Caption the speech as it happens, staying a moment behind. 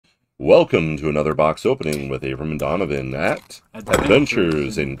Welcome to another box opening with Abram and Donovan at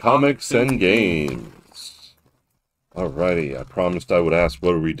Adventures in Comics and Games. Alrighty, I promised I would ask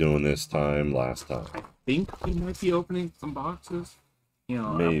what are we doing this time last time. I think we might be opening some boxes. You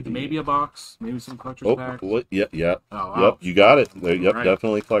know, Maybe a box, maybe some collector's packs. What? Yep. Oh, Yep, you got it. Yep, right.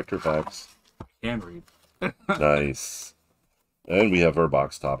 Definitely collector packs. Can read. Nice. And we have our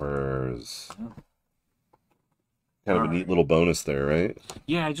box toppers. Kind of a neat little bonus there, right?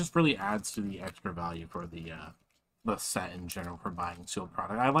 Yeah, it just really adds to the extra value for the set in general for buying sealed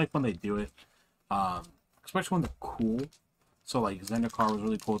product. I like when they do it, especially when they're cool. So like Zendikar was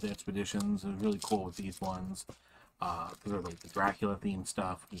really cool with the expeditions. It was really cool with these ones. Because they're like the Dracula themed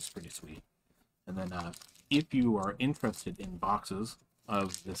stuff, which is pretty sweet. And then if you are interested in boxes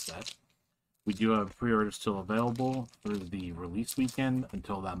of this set, we do have pre-orders still available through the release weekend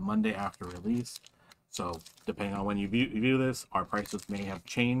until that Monday after release. So depending on when you view this, our prices may have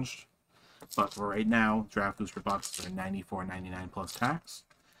changed. But for right now, draft booster boxes are $94.99 plus tax.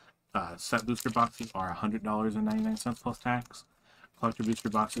 Set booster boxes are $100.99 plus tax. Collector booster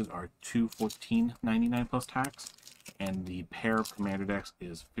boxes are $214.99 plus tax. And the pair of commander decks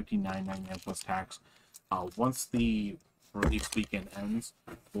is $59.99 plus tax. Once the release weekend ends,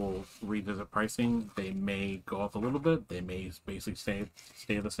 we'll revisit pricing. They may go up a little bit. They may basically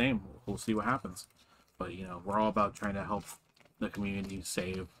stay the same. We'll see what happens. But you know, we're all about trying to help the community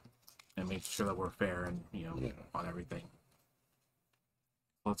save and make sure that we're fair and on everything.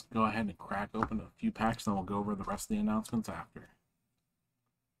 Let's go ahead and crack open a few packs, and we'll go over the rest of the announcements after.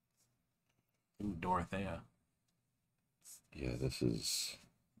 Ooh, Dorothea. Yeah, this is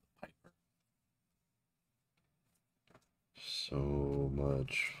Piper. so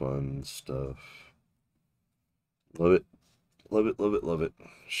much fun stuff. Love it. Love it, love it, love it.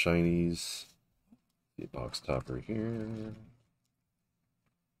 Shinies. The box topper here.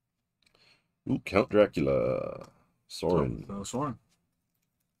 Ooh, Count Dracula. Soren. So Soren.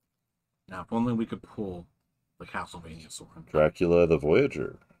 Now, if only we could pull the Castlevania Soren. Dracula the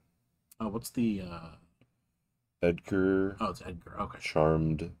Voyager. Oh, what's the Edgar. Oh, it's Edgar. Okay.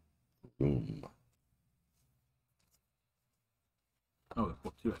 Charmed Room. Oh, we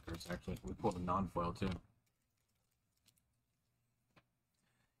pulled two Edgars, actually. We pulled a non-foil, too.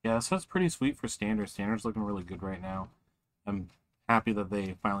 Yeah, this is pretty sweet for Standard. Standard's looking really good right now. I'm happy that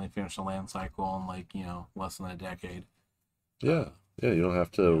they finally finished the land cycle in, like, less than a decade. Yeah. Yeah, you don't have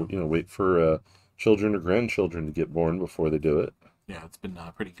to, wait for children or grandchildren to get born before they do it. Yeah, it's been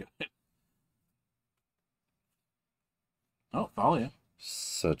pretty good. Oh, Thalia.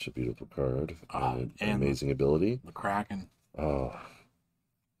 Such a beautiful card. And and amazing ability. The Kraken. Oh.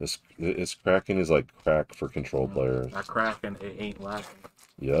 This Kraken is like crack for control players. That Kraken, it ain't lacking.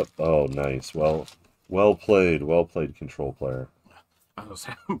 Yep. Oh, nice. Well played. Well played, control player. I was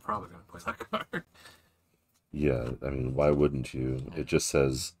saying, I'm probably going to play that card. Yeah, I mean, why wouldn't you? It just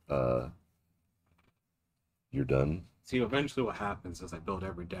says, you're done. See, eventually what happens is I build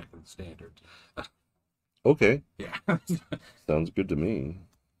every deck in Standard. Okay. Yeah. Sounds good to me.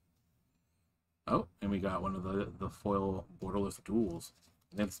 Oh, and we got one of the foil borderless duels.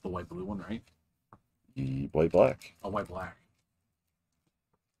 That's the white-blue one, right? The white-black. Oh, white-black.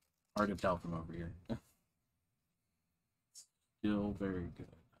 Hard to tell from over here. Still very good.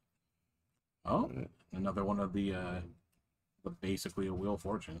 Oh, another one of the basically a Wheel of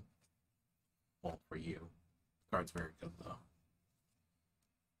Fortune. Well, for you. Card's very good, though.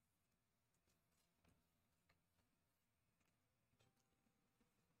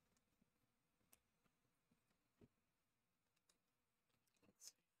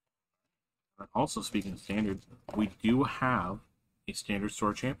 Also, speaking of Standard, we do have a Standard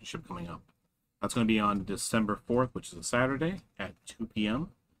Store Championship coming up. That's going to be on December 4th, which is a Saturday at 2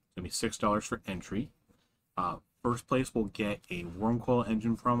 p.m. It's going to be $6 for entry. First place will get a Wormcoil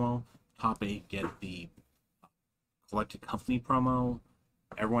Engine promo. Top 8 get the Collected Company promo.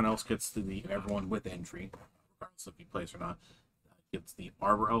 Everyone else gets everyone with entry, regardless if you place or not, gets the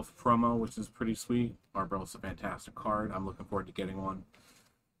Arbor Elf promo, which is pretty sweet. Arbor Elf's a fantastic card. I'm looking forward to getting one.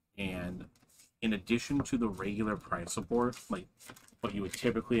 And in addition to the regular price support, like what you would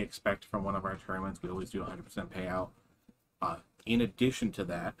typically expect from one of our tournaments, we always do 100% payout. In addition to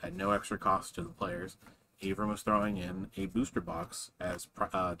that, at no extra cost to the players, Avram is throwing in a booster box as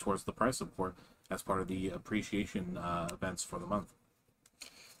towards the price support as part of the appreciation events for the month.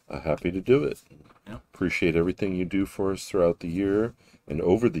 Happy to do it. Yeah. Appreciate everything you do for us throughout the year and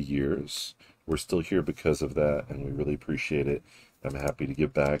over the years. We're still here because of that, and we really appreciate it. I'm happy to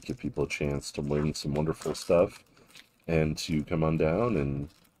give back, give people a chance to learn some wonderful stuff, and to come on down and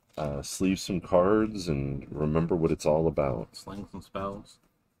sleeve some cards and remember what it's all about. Sling some spells.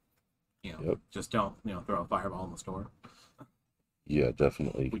 Yep. Just don't throw a fireball in the store. Yeah,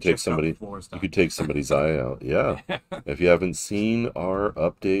 definitely. You We could take just got the somebody, floor you stuff. could take somebody's eye out. Yeah. If you haven't seen our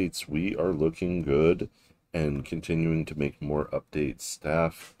updates, we are looking good and continuing to make more updates,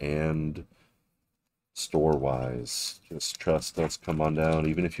 staff and store wise. Just trust us. Come on down.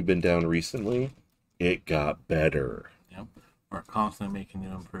 Even if you've been down recently, it got better. Yep. We're constantly making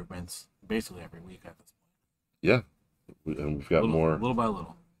new improvements, basically every week at this Yeah. And we've got point. more. Little by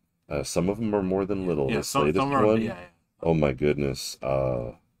little. Some of them are more than little. Yeah. This Some latest are. one, Yeah. oh my goodness.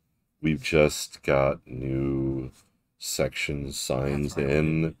 We've just got new section signs That's right.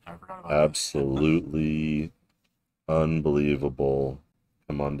 in. I forgot about that. Absolutely unbelievable.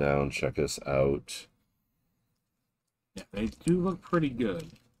 Come on down, check us out. Yeah, they do look pretty good.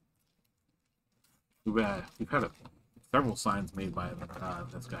 We've had several signs made by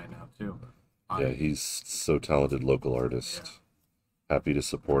this guy now too. Yeah, he's so talented local artist. Happy to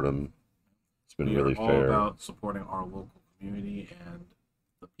support him. It's been We really are all fair. about supporting our local community and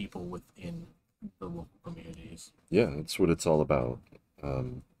the people within the local communities. Yeah, that's what it's all about.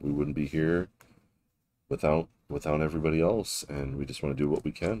 We wouldn't be here without everybody else, and we just want to do what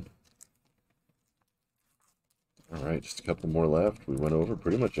we can. All right, just a couple more left. We went over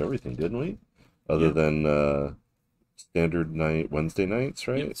pretty much everything, didn't we? Other Yeah. than standard night Wednesday nights,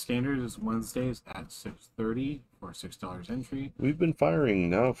 right? Yeah, standard is Wednesdays at 6:30 for $6 entry. We've been firing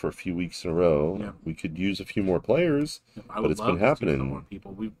now for a few weeks in a row. Yeah. We could use a few more players, I but would it's love been to see some happening. more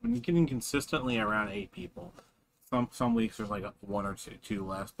people. We've been getting consistently around 8 people. Some weeks there's like one or two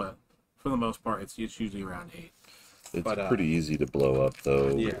less, but for the most part, it's usually around 8. It's But, pretty easy to blow up,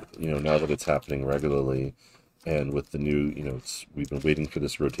 though. Yeah. Now that it's happening regularly, and with the new, we've been waiting for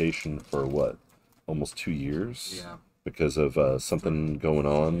this rotation for what, almost 2 years, Yeah. because of something going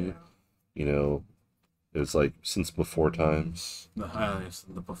on. Yeah. It was like since before times.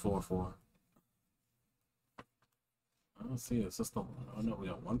 The before 4. I don't see. Is this the? Oh no, we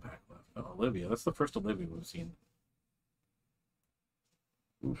got one pack left. Oh, Olivia. That's the first Olivia we've seen.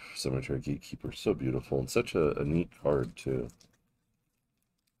 Oof, Cemetery Gatekeeper, so beautiful and such a neat card too.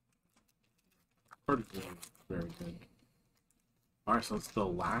 Pretty good. Very good. All right, so it's the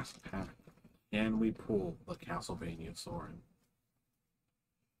last pack. Can we pull the Castlevania Soren?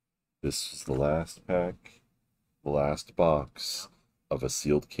 This is the last pack, the last box of a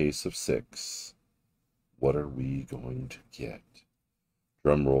sealed case of 6. What are we going to get?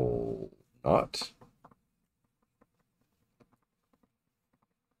 Drum roll, not.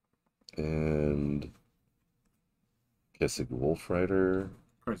 And Kessig Wolf Rider.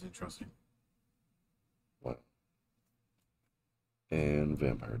 Pretty interesting. Wow. And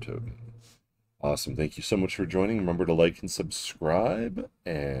Vampire Token. Awesome. Thank you so much for joining. Remember to like and subscribe,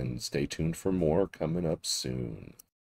 and stay tuned for more coming up soon.